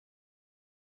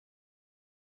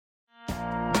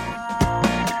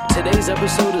Today's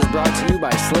episode is brought to you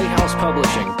by Slay House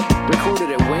Publishing,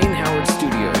 recorded at Wayne Howard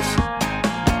Studios.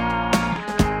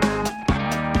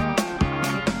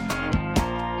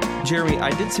 Jeremy, I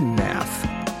did some math,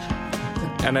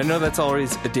 and I know that's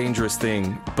always a dangerous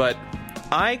thing, but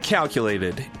I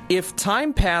calculated if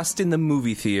time passed in the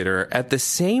movie theater at the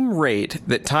same rate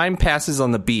that time passes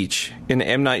on the beach in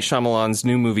M. Night Shyamalan's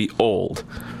new movie, Old,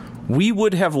 we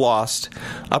would have lost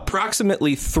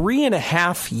approximately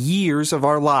 3.5 years of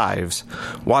our lives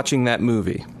watching that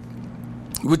movie.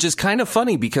 Which is kind of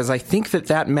funny because I think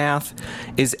that math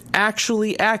is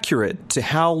actually accurate to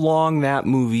how long that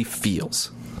movie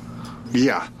feels.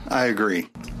 Yeah, I agree.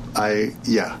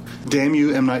 Damn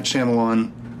you, M. Night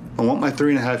Shyamalan. I want my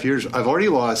 3.5 years. I've already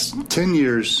lost 10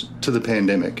 years to the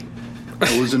pandemic.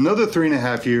 It was another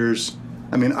 3.5 years.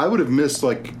 I mean, I would have missed,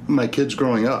 my kids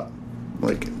growing up.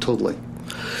 Totally.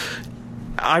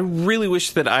 I really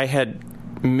wish that I had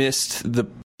missed the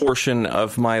portion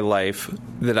of my life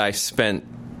that I spent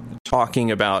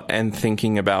talking about and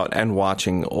thinking about and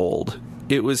watching Old.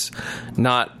 It was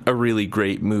not a really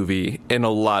great movie in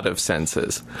a lot of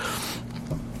senses.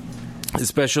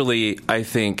 Especially, I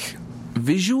think,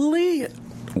 visually,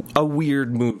 a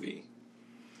weird movie.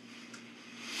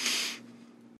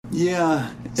 Yeah,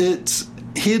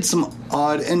 he had some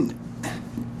odd, and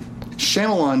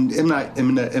Shyamalan,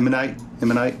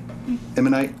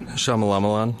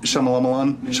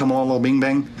 Shyamalan Bing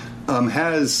Bang,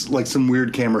 has some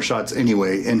weird camera shots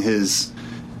anyway in his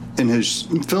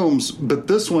films, but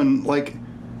this one,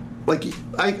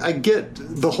 I get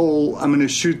the whole I'm going to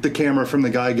shoot the camera from the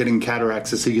guy getting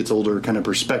cataracts as he gets older kind of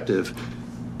perspective,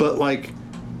 but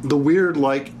the weird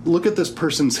look at this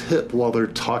person's hip while they're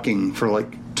talking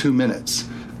for 2 minutes.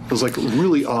 It was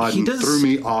really odd and threw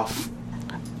me off.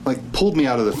 Pulled me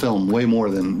out of the film way more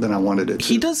than I wanted it to.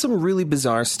 He does some really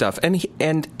bizarre stuff, and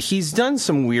he's done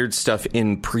some weird stuff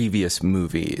in previous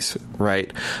movies,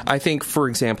 right? I think, for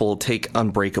example, take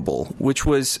Unbreakable, which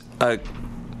was a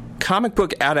comic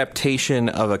book adaptation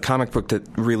of a comic book that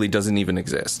really doesn't even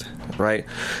exist, right?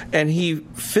 And he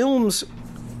films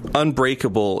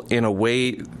Unbreakable in a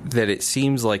way that it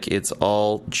seems like it's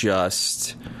all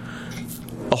just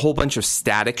a whole bunch of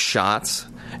static shots,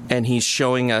 and he's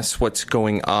showing us what's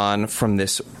going on from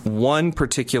this one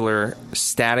particular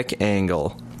static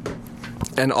angle,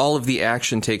 and all of the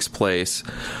action takes place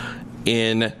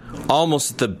in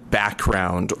almost the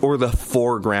background or the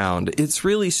foreground. It's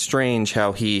really strange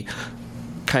how he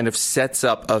kind of sets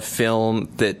up a film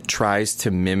that tries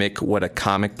to mimic what a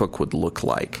comic book would look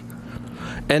like.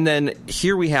 And then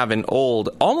here we have in Old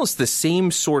almost the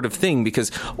same sort of thing, because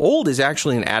Old is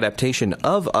actually an adaptation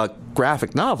of a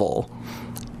graphic novel.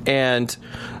 And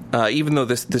even though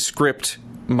the script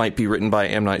might be written by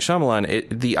M. Night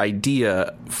Shyamalan, the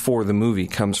idea for the movie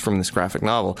comes from this graphic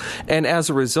novel. And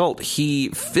as a result, he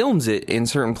films it in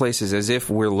certain places as if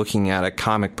we're looking at a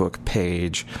comic book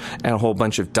page and a whole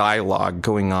bunch of dialogue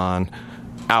going on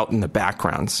out in the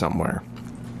background somewhere.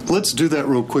 Let's do that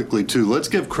real quickly, too. Let's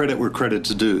give credit where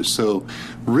credit's due. So,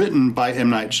 written by M.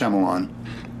 Night Shyamalan,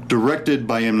 directed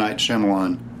by M. Night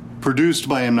Shyamalan, produced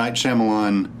by M. Night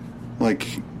Shyamalan,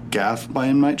 gaff by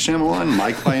M. Night Shyamalan,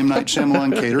 mic by M. Night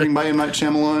Shyamalan, catering by M. Night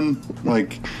Shyamalan,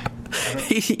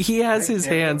 He has his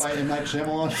hands.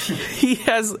 He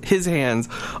has his hands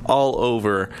all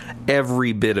over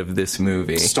every bit of this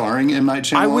movie. Starring M. Night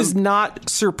Shyamalan. I was not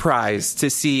surprised to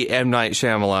see M. Night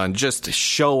Shyamalan just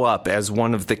show up as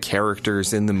one of the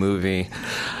characters in the movie.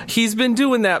 He's been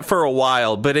doing that for a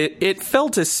while, but it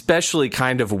felt especially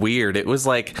kind of weird. It was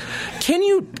can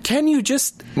you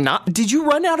just not? Did you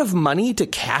run out of money to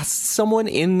cast someone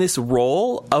in this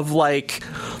role of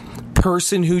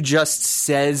person who just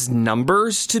says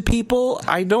numbers to people?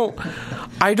 I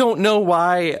don't know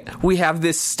why we have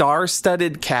this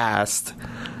star-studded cast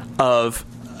of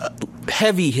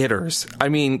heavy hitters. I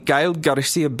mean, Gael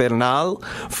Garcia Bernal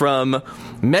from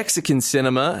Mexican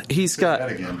cinema. He's got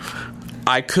that again.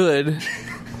 I could.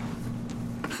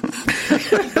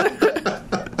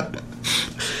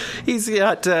 He's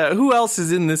got, who else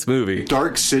is in this movie?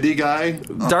 Dark City Guy.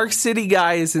 Dark City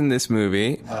Guy is in this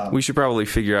movie. We should probably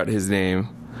figure out his name.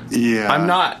 Yeah. I'm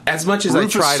not, as much as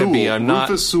Rufus I try Sewell. To be, I'm not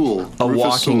Rufus Sewell. a Rufus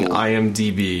walking Sewell.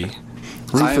 IMDb.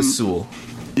 Rufus Sewell.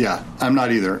 Yeah, I'm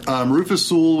not either. Rufus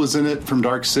Sewell was in it from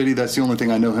Dark City. That's the only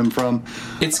thing I know him from.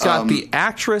 It's got the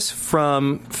actress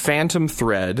from Phantom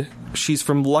Thread. She's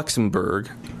from Luxembourg.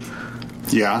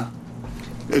 Yeah.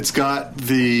 It's got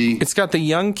the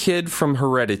young kid from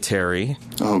Hereditary.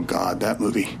 Oh God, that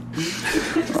movie.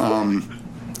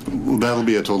 That'll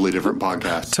be a totally different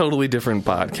podcast. Totally different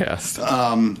podcast.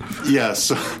 Yeah,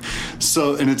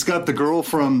 so and it's got the girl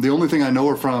from, the only thing I know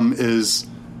her from is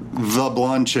the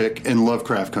blonde chick in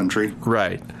Lovecraft Country.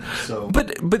 Right. So,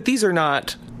 But these are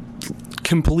not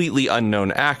completely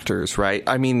unknown actors, right?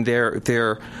 I mean,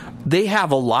 they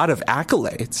have a lot of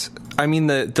accolades. I mean,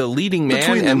 the leading man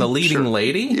Between them, and the leading sure.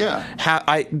 lady,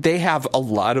 Yeah. they have a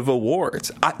lot of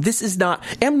awards. This is not...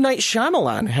 M. Night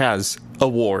Shyamalan has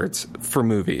awards for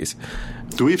movies.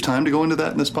 do we have time to go into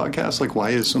that in this podcast? Like,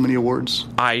 why is so many awards?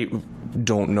 I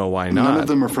don't know why not. None of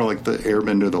them are for, like, the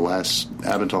Airbender, the Last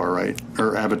Avatar, right?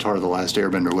 Or Avatar, the Last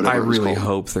Airbender, whatever I it was really called.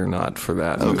 hope they're not for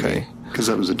that movie. Okay, because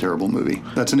that was a terrible movie.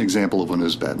 That's an example of one of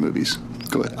those bad movies.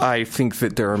 Go ahead. I think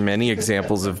that there are many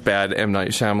examples of bad M. Night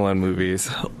Shyamalan movies,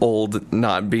 old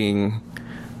not being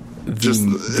It's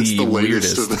the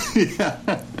latest weirdest. of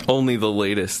the, Only the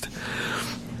latest.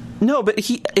 No, but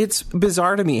it's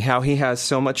bizarre to me how he has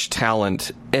so much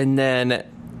talent and then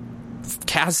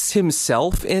casts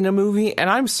himself in a movie.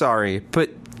 And I'm sorry, but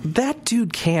that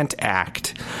dude can't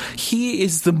act. He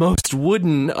is the most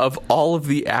wooden of all of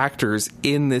the actors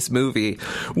in this movie,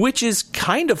 which is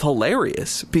kind of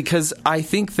hilarious because I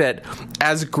think that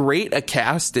as great a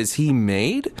cast as he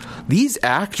made, these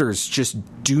actors just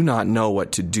do not know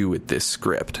what to do with this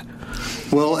script.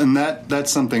 Well, and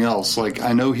that's something else. Like,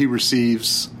 I know he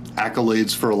receives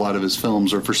accolades for a lot of his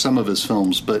films, or for some of his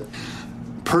films, but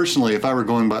personally, if I were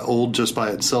going by old just by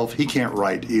itself, he can't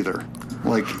write either.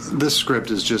 Like, this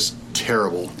script is just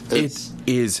terrible. It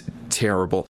is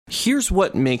terrible. Here's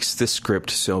what makes the script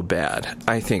so bad.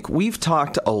 I think we've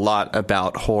talked a lot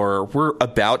about horror. We're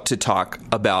about to talk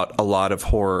about a lot of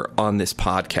horror on this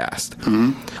podcast.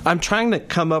 Mm-hmm. I'm trying to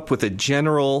come up with a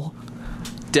general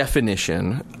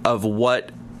definition of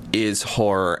what is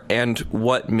horror and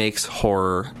what makes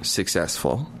horror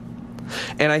successful.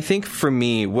 And I think for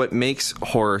me, what makes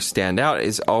horror stand out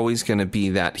is always going to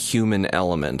be that human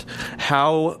element.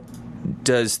 How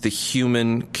does the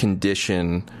human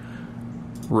condition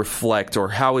reflect, or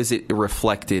how is it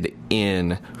reflected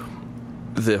in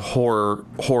the horror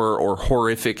or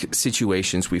horrific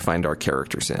situations we find our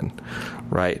characters in,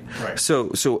 right?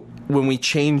 So when we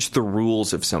change the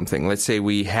rules of something, let's say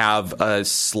we have a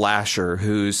slasher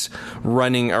who's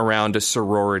running around a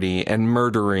sorority and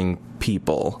murdering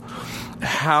people,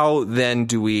 how then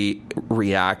do we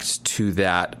react to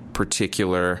that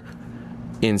particular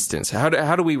instance?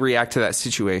 How do we react to that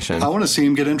situation? I want to see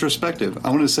him get introspective.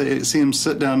 I want to see him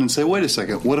sit down and say, wait a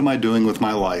second, what am I doing with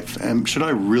my life? And should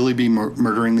I really be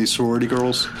murdering these sorority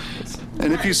girls?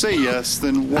 And if you say yes,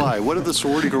 then why? What have the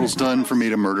sorority girls done for me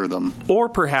to murder them? Or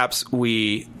perhaps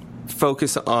we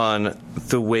focus on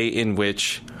the way in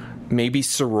which maybe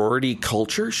sorority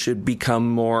culture should become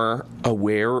more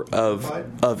aware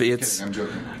of its... I'm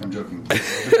joking. I'm joking.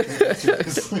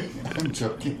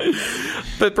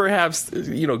 But perhaps,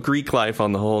 Greek life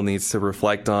on the whole needs to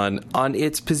reflect on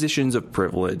its positions of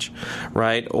privilege,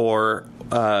 right? Or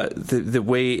the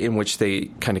way in which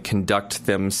they kind of conduct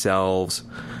themselves,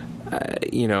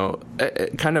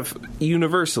 kind of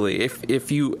universally.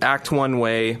 If you act one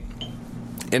way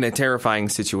in a terrifying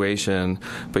situation,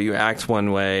 but you act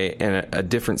one way in a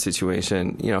different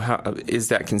situation, how is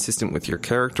that consistent with your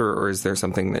character, or is there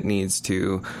something that needs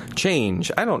to change?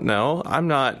 I don't know. I'm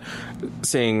not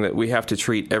saying that we have to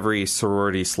treat every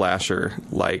sorority slasher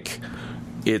like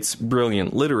it's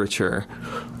brilliant literature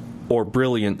or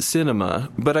brilliant cinema,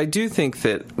 but I do think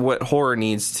that what horror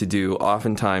needs to do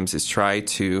oftentimes is try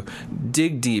to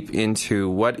dig deep into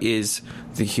what is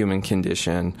the human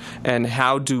condition and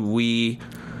how do we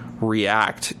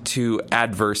react to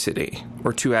adversity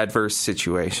or to adverse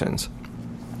situations.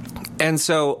 And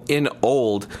so in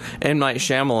Old, M. Night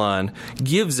Shyamalan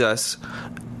gives us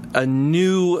a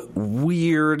new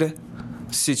weird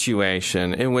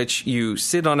situation in which you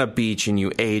sit on a beach and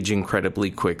you age incredibly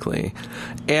quickly.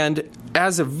 And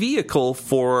as a vehicle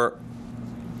for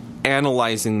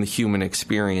analyzing the human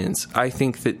experience, I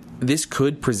think that this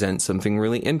could present something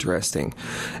really interesting.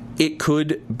 It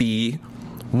could be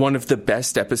one of the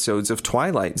best episodes of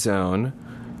Twilight Zone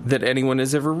that anyone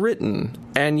has ever written.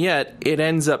 And yet, it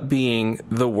ends up being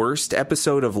the worst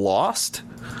episode of Lost.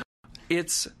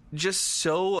 It's just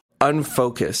so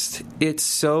unfocused. It's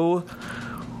so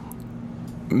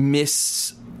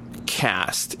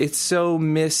miscast. It's so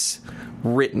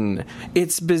miswritten.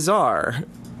 It's bizarre.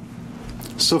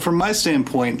 So from my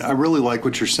standpoint, I really like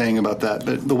what you're saying about that.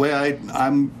 But the way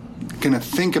I'm going to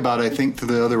think about it, I think, through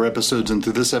the other episodes and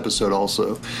through this episode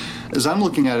also, is I'm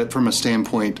looking at it from a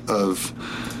standpoint of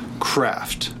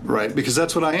craft, right? Because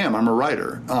that's what I am. I'm a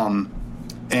writer.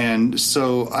 And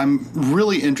so I'm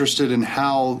really interested in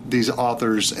how these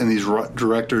authors and these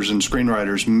directors and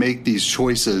screenwriters make these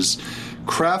choices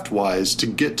craft-wise to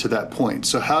get to that point.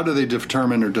 So how do they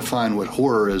determine or define what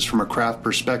horror is from a craft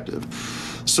perspective?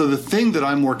 So the thing that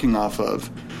I'm working off of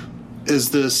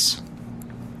is this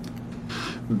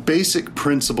basic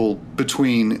principle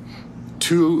between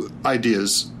two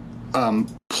ideas,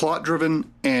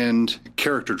 plot-driven and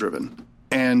character-driven.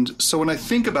 And so when I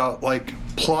think about, like,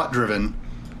 plot-driven,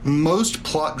 most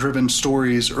plot-driven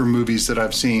stories or movies that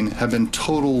I've seen have been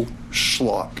total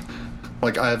schlock.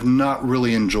 Like, I have not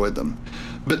really enjoyed them.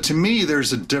 But to me,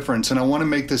 there's a difference, and I want to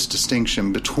make this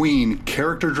distinction between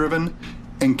character-driven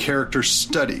and character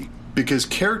study. Because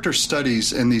character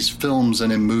studies in these films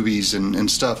and in movies and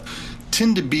stuff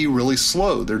tend to be really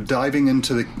slow. They're diving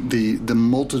into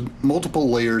the multiple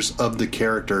layers of the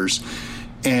characters.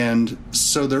 And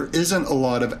so there isn't a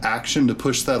lot of action to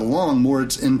push that along, more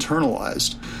it's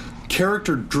internalized.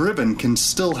 Character-driven can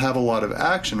still have a lot of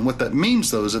action. What that means,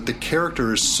 though, is that the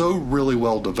character is so really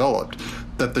well developed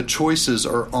that the choices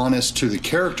are honest to the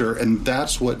character, and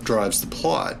that's what drives the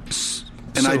plot.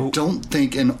 And I don't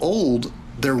think in Old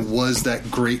there was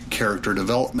that great character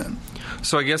development.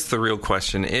 So I guess the real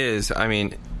question is, I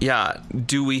mean,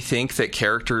 do we think that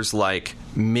characters like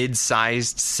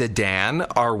mid-sized sedan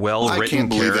are well-written characters? I can't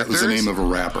believe that was the name of a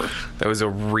rapper. That was a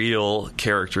real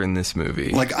character in this movie.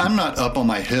 Like, I'm not up on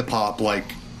my hip-hop like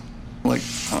like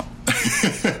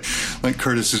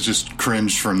Curtis has just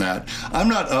cringed from that. I'm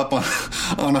not up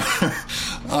on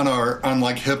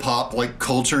like hip hop like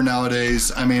culture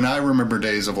nowadays. I mean, I remember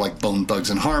days of like Bone Thugs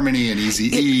and Harmony and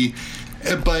Eazy-E,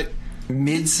 but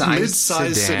mid-sized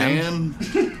sedan.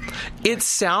 It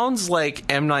sounds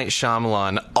like M. Night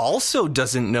Shyamalan also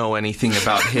doesn't know anything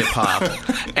about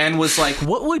hip-hop and was like,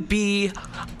 what would be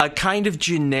a kind of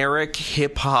generic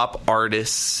hip-hop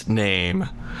artist's name?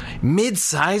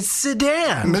 Mid-sized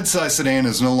sedan. Mid-sized sedan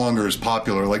is no longer as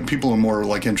popular. Like, people are more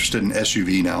like interested in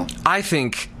SUV now. I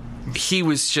think he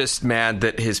was just mad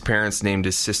that his parents named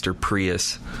his sister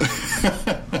Prius.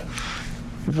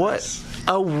 What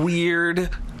a weird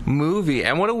movie,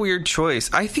 and what a weird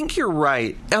choice. I think you're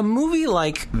right. A movie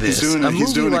like this,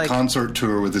 he's doing a concert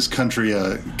tour with his country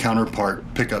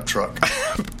counterpart, Pickup Truck.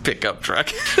 Pickup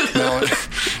Truck.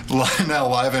 now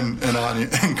live in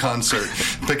concert,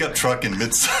 Pickup Truck and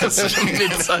Mid-Size Sedan.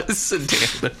 Mid-Size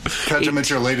Sedan. Catch him at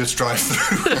your latest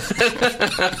drive-thru.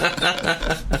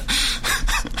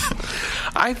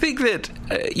 I think that,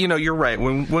 you're right.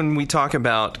 When we talk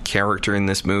about character in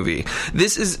this movie,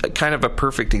 this is kind of a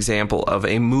perfect example of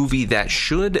a movie that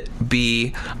should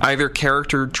be either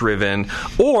character-driven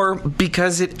or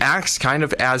because it acts kind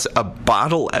of as a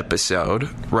bottle episode,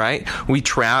 right? We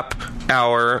trap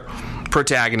our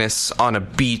protagonists on a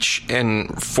beach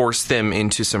and force them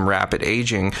into some rapid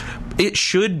aging. It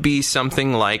should be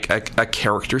something like a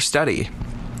character study.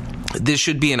 This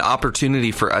should be an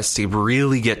opportunity for us to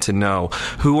really get to know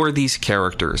who are these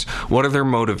characters, what are their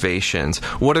motivations,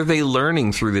 what are they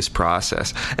learning through this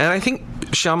process. And I think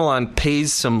Shyamalan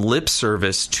pays some lip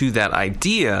service to that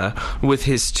idea with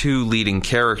his two leading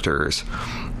characters.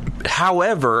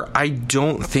 However, I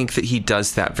don't think that he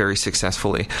does that very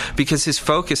successfully because his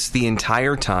focus the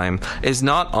entire time is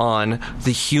not on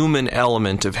the human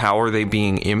element of how are they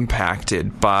being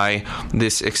impacted by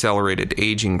this accelerated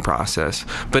aging process,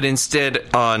 but instead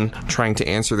on trying to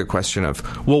answer the question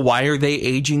of, well, why are they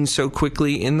aging so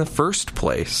quickly in the first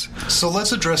place? So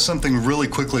let's address something really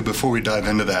quickly before we dive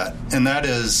into that, and that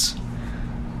is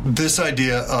this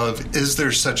idea of, is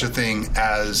there such a thing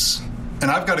as... And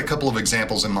I've got a couple of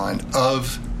examples in mind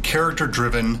of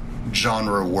character-driven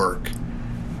genre work.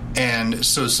 And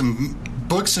so some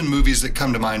books and movies that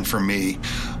come to mind for me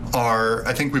are,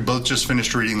 I think we both just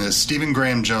finished reading this, Stephen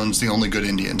Graham Jones' The Only Good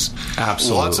Indians.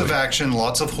 Absolutely. Lots of action,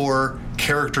 lots of horror,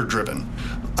 character-driven.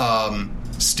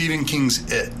 Stephen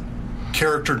King's It,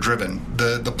 character-driven.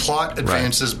 The plot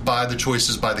advances by the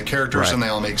choices by the characters, and they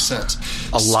all make sense.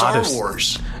 Star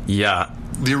Wars. Yeah.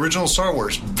 The original Star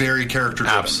Wars, very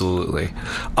character-driven. Absolutely.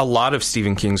 A lot of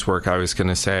Stephen King's work, I was going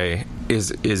to say,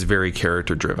 is very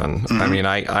character-driven. Mm-hmm. I mean,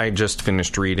 I just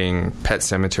finished reading Pet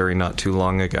Sematary not too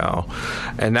long ago,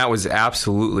 and that was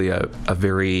absolutely a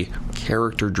very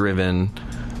character-driven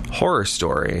horror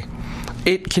story.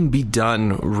 It can be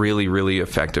done really, really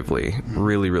effectively,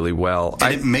 really, really well.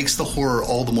 And it makes the horror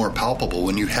all the more palpable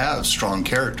when you have strong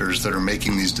characters that are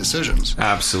making these decisions.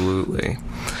 Absolutely.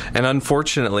 And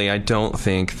unfortunately, I don't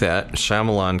think that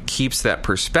Shyamalan keeps that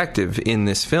perspective in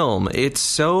this film. It's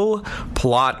so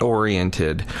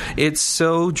plot-oriented. It's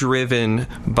so driven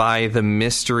by the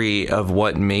mystery of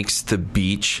what makes the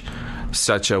beach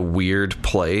such a weird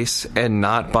place, and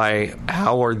not by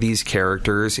how are these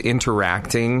characters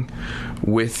interacting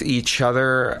with each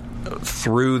other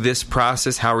through this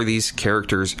process. How are these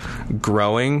characters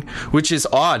growing? Which is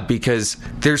odd because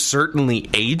they're certainly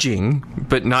aging,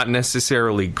 but not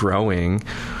necessarily growing.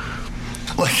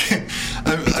 Like,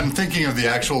 I'm thinking of the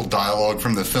actual dialogue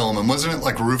from the film, and wasn't it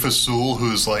like Rufus Sewell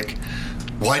who's like,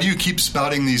 why do you keep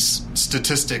spouting these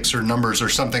statistics or numbers or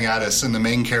something at us? And the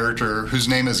main character, whose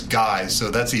name is Guy,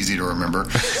 so that's easy to remember,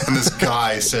 and this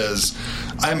guy says,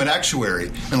 I'm an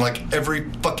actuary. And like every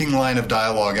fucking line of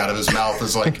dialogue out of his mouth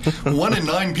is like, 1 in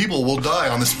 9 people will die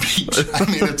on this beach.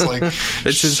 I mean, it's like,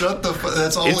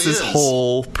 that's all he is. It's his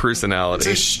whole personality.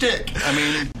 It's a shtick. I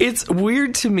mean, it's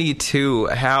weird to me, too,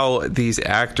 how these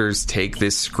actors take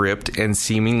this script and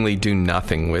seemingly do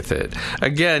nothing with it.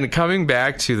 Again, coming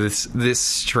back to this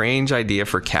strange idea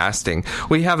for casting.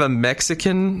 We have a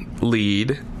Mexican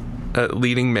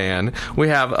leading man, we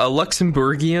have a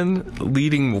Luxembourgian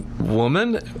leading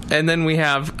woman, and then we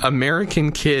have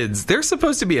American kids. They're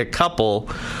supposed to be a couple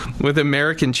with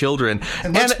American children.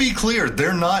 And let's be clear,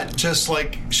 they're not just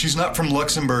like, she's not from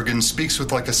Luxembourg and speaks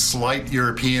with like a slight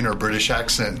European or British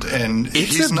accent, and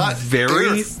he's not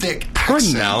very thick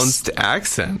pronounced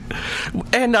accent.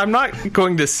 And I'm not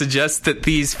going to suggest that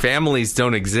these families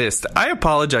don't exist. I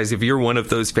apologize if you're one of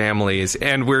those families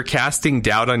and we're casting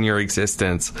doubt on your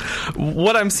existence.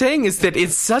 What I'm saying is that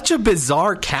it's such a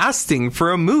bizarre casting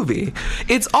for a movie.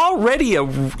 It's already a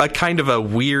kind of a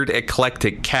weird,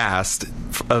 eclectic cast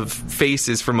of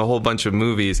faces from a whole bunch of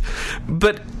movies.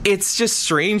 But it's just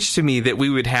strange to me that we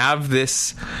would have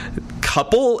this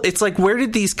couple. It's like, where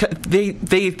did these...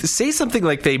 They say something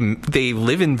like they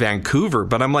live in Vancouver,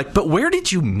 but I'm like, but where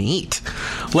did you meet?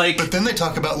 Like, but then they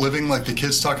talk about living, like the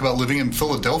kids talk about living in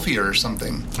Philadelphia or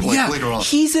something. Like, yeah, later on.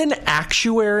 He's an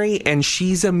actuary and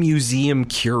she's a museum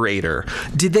curator.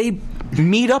 Did they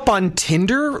meet up on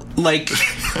Tinder? Like,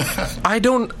 I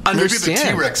don't understand. Maybe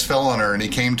the T-Rex fell on her and he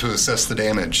came to assess the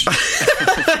damage.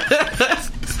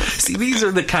 See, these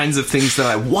are the kinds of things that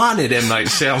I wanted M. Night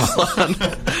Shyamalan.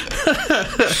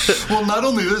 Well, not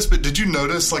only this, but did you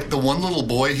notice, like, the one little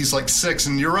boy, he's like 6,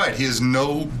 and you're right, he has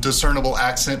no discernible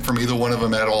accent from either one of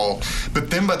them at all. But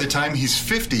then by the time he's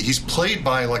 50, he's played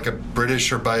by, like, a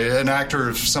British or by an actor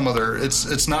of some other...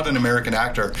 It's not an American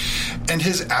actor. And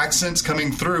his accent's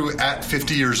coming through at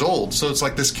 50 years old. So it's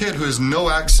like this kid who has no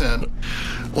accent,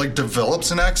 like,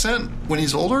 develops an accent when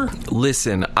he's older?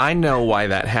 Listen, I know why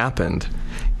that happened.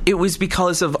 It was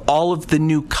because of all of the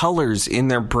new colors in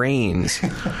their brains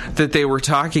that they were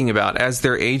talking about as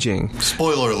they're aging.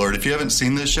 Spoiler alert, if you haven't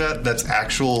seen this yet, that's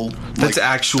actual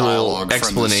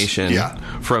explanation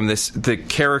from this. The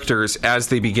characters, as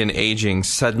they begin aging,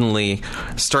 suddenly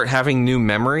start having new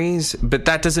memories, but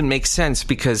that doesn't make sense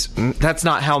because that's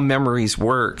not how memories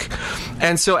work.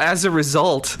 And so as a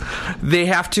result, they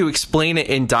have to explain it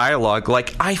in dialogue,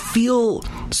 like, I feel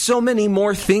so many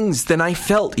more things than I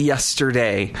felt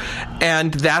yesterday.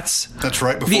 And that's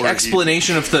right before the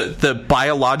explanation of the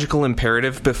biological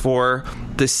imperative before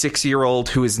the 6-year-old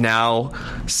who is now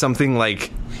something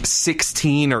like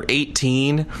 16 or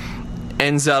 18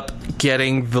 ends up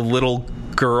getting the little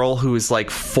girl who is like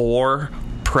 4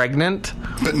 pregnant.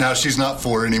 But now she's not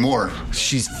 4 anymore.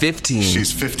 She's 15.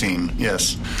 She's 15,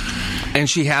 yes. And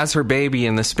she has her baby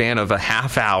in the span of a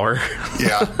half hour.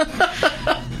 Yeah.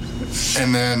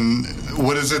 And then,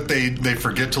 what is it? They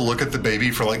forget to look at the baby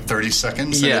for like 30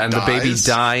 seconds. And the baby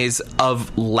dies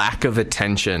of lack of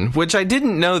attention, which I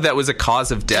didn't know that was a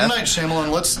cause of death. M. Night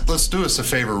Shyamalan, let's do us a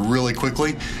favor really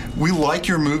quickly. We like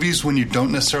your movies when you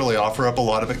don't necessarily offer up a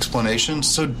lot of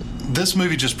explanations. So this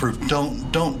movie just proved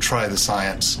don't try the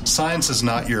science. Science is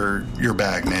not your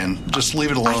bag, man. Just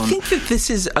leave it alone. I think that this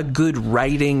is a good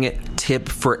writing tip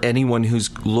for anyone who's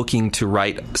looking to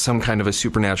write some kind of a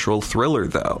supernatural thriller,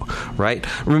 though, right?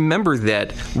 Remember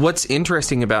that what's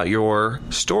interesting about your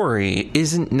story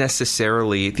isn't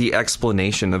necessarily the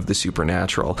explanation of the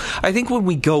supernatural. I think when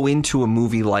we go into a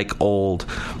movie like Old,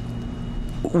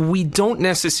 we don't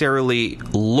necessarily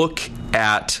look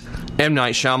at M.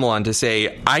 Night Shyamalan to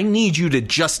say, I need you to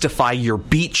justify your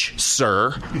beach,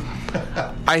 sir.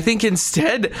 I think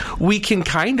instead we can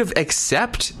kind of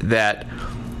accept that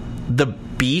the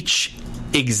beach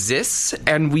exists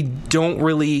and we don't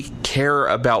really care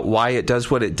about why it does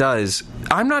what it does.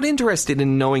 I'm not interested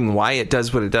in knowing why it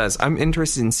does what it does. I'm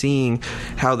interested in seeing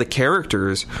how the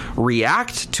characters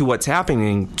react to what's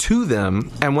happening to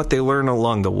them and what they learn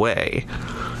along the way.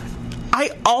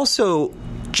 I also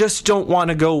just don't want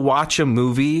to go watch a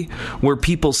movie where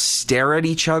people stare at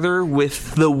each other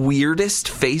with the weirdest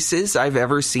faces I've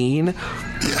ever seen.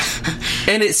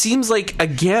 And it seems like,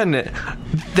 again,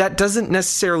 that doesn't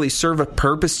necessarily serve a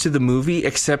purpose to the movie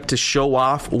except to show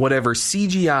off whatever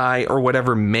CGI or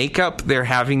whatever makeup they're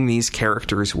having these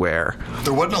characters wear.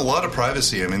 There wasn't a lot of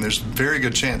privacy. I mean, there's a very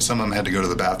good chance some of them had to go to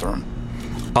the bathroom.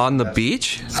 On the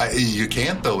beach? You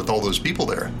can't, though, with all those people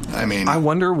there. I mean... I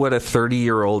wonder what a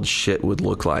 30-year-old shit would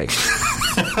look like.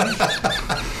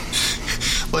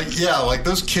 Like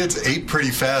those kids ate pretty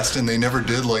fast, and they never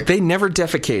did, like... They never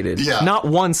defecated. Yeah. Not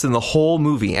once in the whole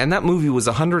movie. And that movie was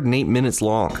 108 minutes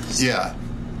long. Yeah.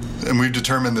 And we've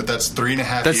determined that that's 3.5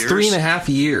 years. That's 3.5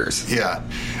 years. Yeah.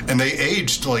 And they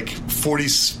aged, like,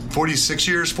 46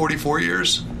 years, 44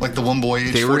 years. Like, the one boy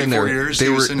aged 44 years. They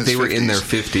were in their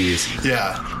 50s.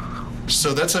 Yeah.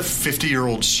 So that's a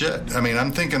 50-year-old shit. I mean,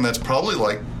 I'm thinking that's probably,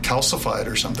 like, calcified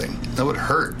or something. That would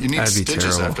hurt. You need That'd be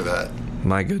stitches terrible. after that.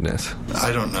 My goodness.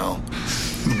 I don't know.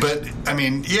 But, I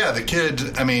mean, yeah, the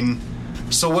kid, I mean...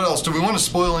 So what else? Do we want to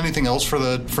spoil anything else for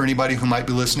anybody who might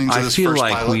be listening to this feel first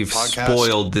like pilot we've podcast?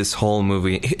 spoiled this whole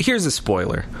movie. Here's a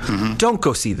spoiler. Mm-hmm. Don't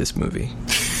go see this movie.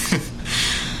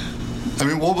 I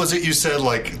mean, what was it you said?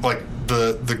 Like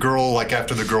the girl, like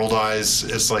after the girl dies,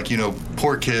 it's like, you know,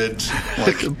 poor kid.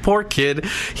 Like, Poor kid.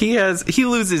 He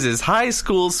loses his high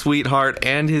school sweetheart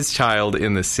and his child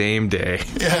in the same day.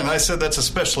 yeah, and I said that's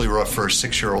especially rough for a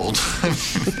 6-year-old.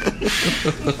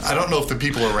 I don't know if the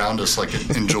people around us like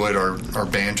enjoyed our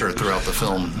banter throughout the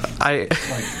film. I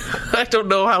don't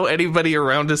know how anybody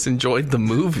around us enjoyed the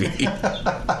movie.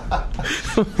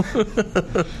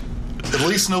 At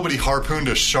least nobody harpooned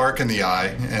a shark in the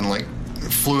eye and like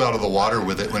flew out of the water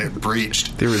with it when it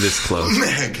breached. They were this close.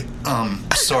 Meg,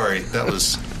 sorry, that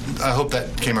was... I hope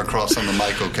that came across on the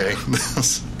mic okay.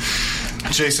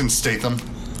 Jason Statham.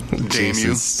 Damn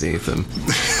Jason you. Statham.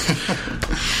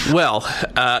 Well,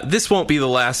 this won't be the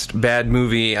last bad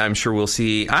movie I'm sure we'll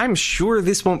see. I'm sure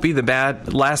this won't be the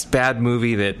last bad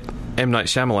movie that M. Night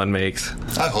Shyamalan makes.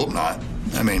 I hope not.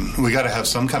 I mean, we got to have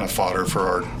some kind of fodder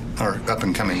for our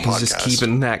up-and-coming podcast. He's just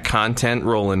keeping that content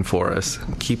rolling for us.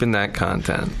 Keeping that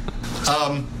content.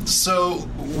 So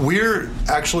we're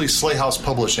actually Slay House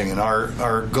Publishing, and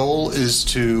our goal is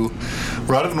to...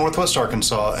 We're out of Northwest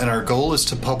Arkansas, and our goal is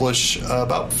to publish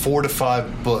about 4 to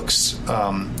 5 books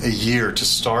a year to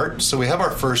start. So we have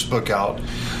our first book out.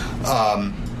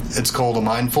 It's called A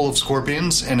Mind Full of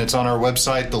Scorpions, and it's on our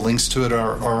website. The links to it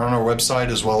are on our website,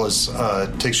 as well as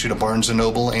takes you to Barnes &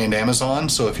 Noble and Amazon.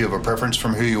 So if you have a preference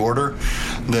from who you order,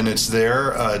 then it's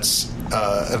there. It's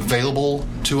available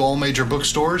to all major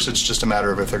bookstores. It's just a matter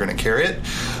of if they're going to carry it.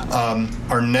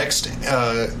 Our next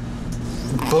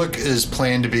book is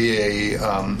planned to be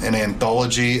an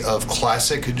anthology of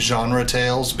classic genre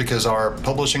tales, because our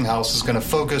publishing house is going to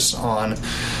focus on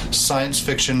science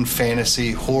fiction,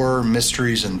 fantasy, horror,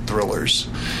 mysteries, and thrillers.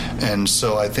 And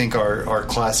so I think our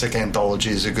classic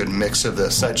anthology is a good mix of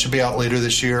this. That should be out later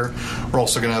this year. We're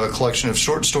also going to have a collection of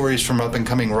short stories from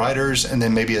up-and-coming writers, and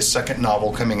then maybe a second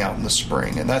novel coming out in the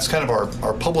spring. And that's kind of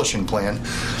our publishing plan.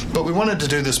 But we wanted to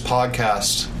do this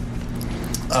podcast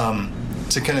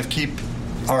to kind of keep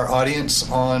our audience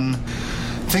on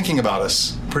thinking about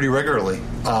us pretty regularly.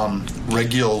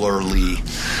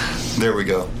 There we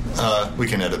go. We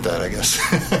can edit that, I guess.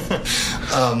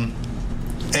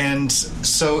 And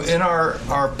so in our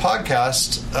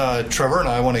podcast, Trevor and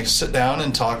I want to sit down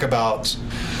and talk about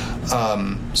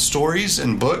stories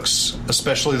and books,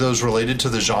 especially those related to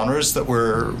the genres that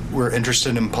we're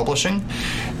interested in publishing.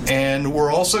 And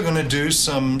we're also going to do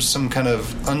some kind of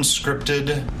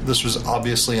unscripted, this was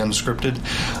obviously unscripted,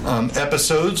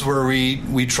 episodes where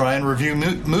we try and review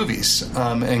movies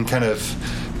and kind of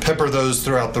pepper those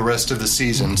throughout the rest of the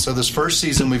season. So this first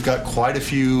season, we've got quite a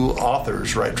few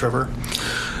authors, right, Trevor?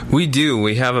 We do.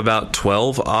 We have about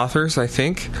 12 authors, I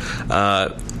think,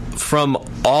 from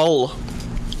all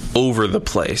over the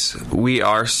place. We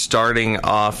are starting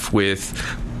off with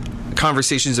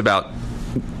conversations about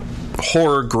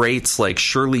horror greats like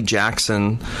Shirley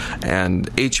Jackson and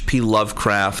H.P.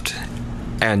 Lovecraft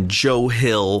and Joe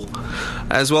Hill,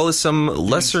 as well as some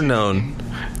lesser known...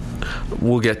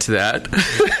 We'll get to that.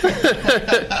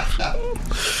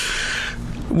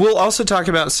 We'll also talk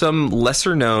about some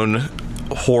lesser known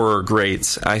horror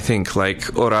greats, I think, like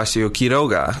Horacio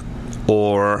Quiroga,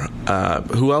 or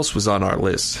who else was on our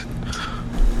list?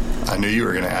 I knew you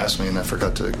were going to ask me, and I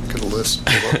forgot to get a list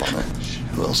pulled up on it.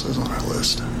 Who else is on our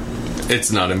list?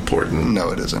 It's not important.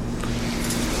 No, it isn't.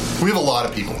 We have a lot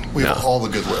of people. We have all the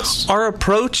good lists. Our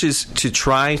approach is to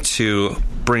try to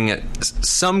bring it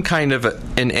some kind of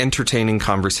an entertaining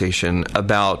conversation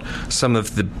about some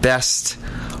of the best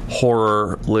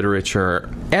horror literature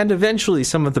and eventually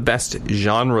some of the best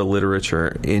genre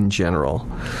literature in general,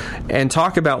 and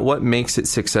talk about what makes it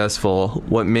successful,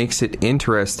 what makes it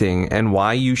interesting, and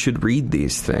why you should read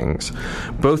these things.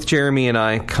 Both Jeremy and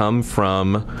I come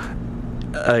from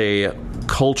a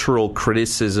cultural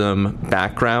criticism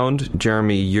background.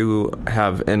 Jeremy, you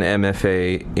have an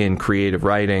MFA in creative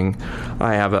writing.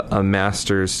 I have a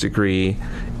master's degree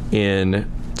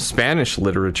in Spanish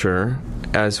literature,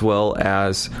 as well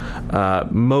as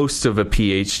most of a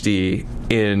PhD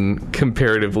in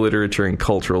comparative literature and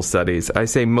cultural studies. I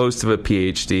say most of a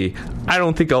PhD. I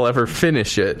don't think I'll ever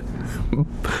finish it,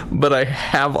 but I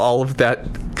have all of that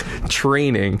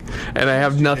training, and I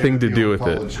have nothing to do with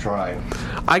it. Try.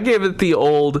 I gave it the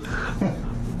old,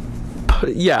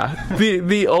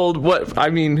 the old,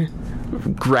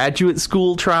 graduate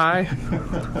school try.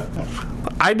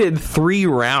 I did 3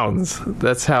 rounds.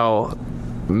 That's how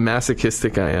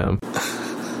masochistic I am.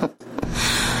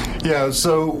 Yeah,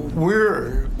 so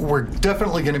we're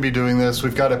definitely going to be doing this.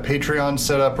 We've got a Patreon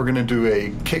set up. We're going to do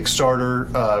a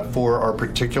Kickstarter for our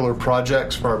particular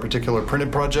projects, for our particular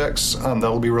printed projects.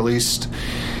 That'll be released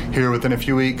here within a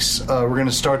few weeks. We're going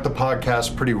to start the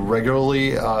podcast pretty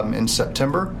regularly in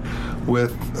September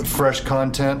with fresh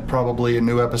content, probably a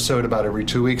new episode about every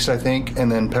 2 weeks, I think,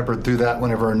 and then peppered through that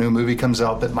whenever a new movie comes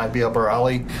out that might be up our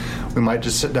alley. We might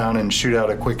just sit down and shoot out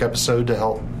a quick episode to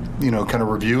help kind of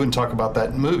review and talk about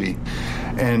that movie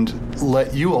and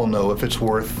let you all know if it's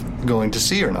worth going to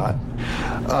see or not.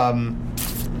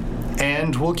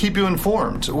 And we'll keep you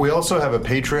informed. We also have a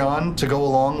Patreon to go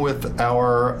along with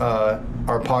our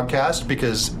podcast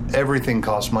because everything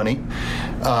costs money.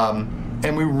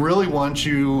 And we really want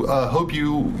you, hope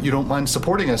you don't mind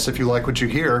supporting us if you like what you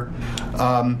hear.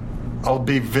 I'll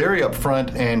be very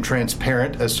upfront and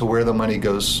transparent as to where the money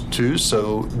goes to.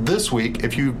 So this week,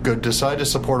 if you decide to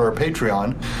support our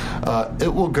Patreon,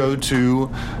 it will go to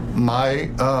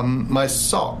my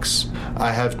socks.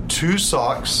 I have 2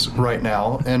 socks right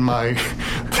now, and I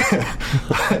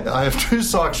have 2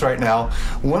 socks right now.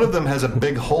 One of them has a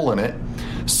big hole in it.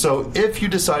 So if you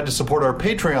decide to support our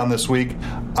Patreon this week,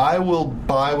 I will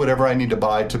buy whatever I need to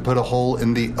buy to put a hole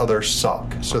in the other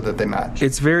sock so that they match.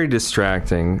 It's very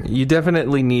distracting. You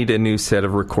definitely need a new set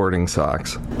of recording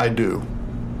socks. I do.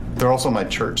 They're also my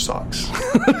church socks.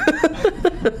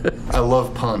 I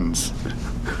love puns.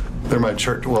 They're my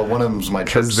church. Well, one of them's my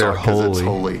church sock because it's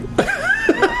holy.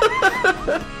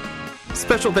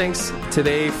 Special thanks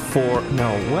today for...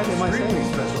 No, what am I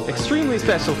saying? Extremely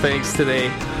special thanks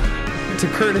today to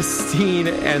Curtis Steen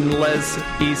and Les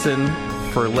Eason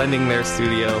for lending their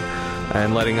studio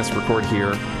and letting us record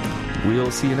here.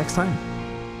 We'll see you next time.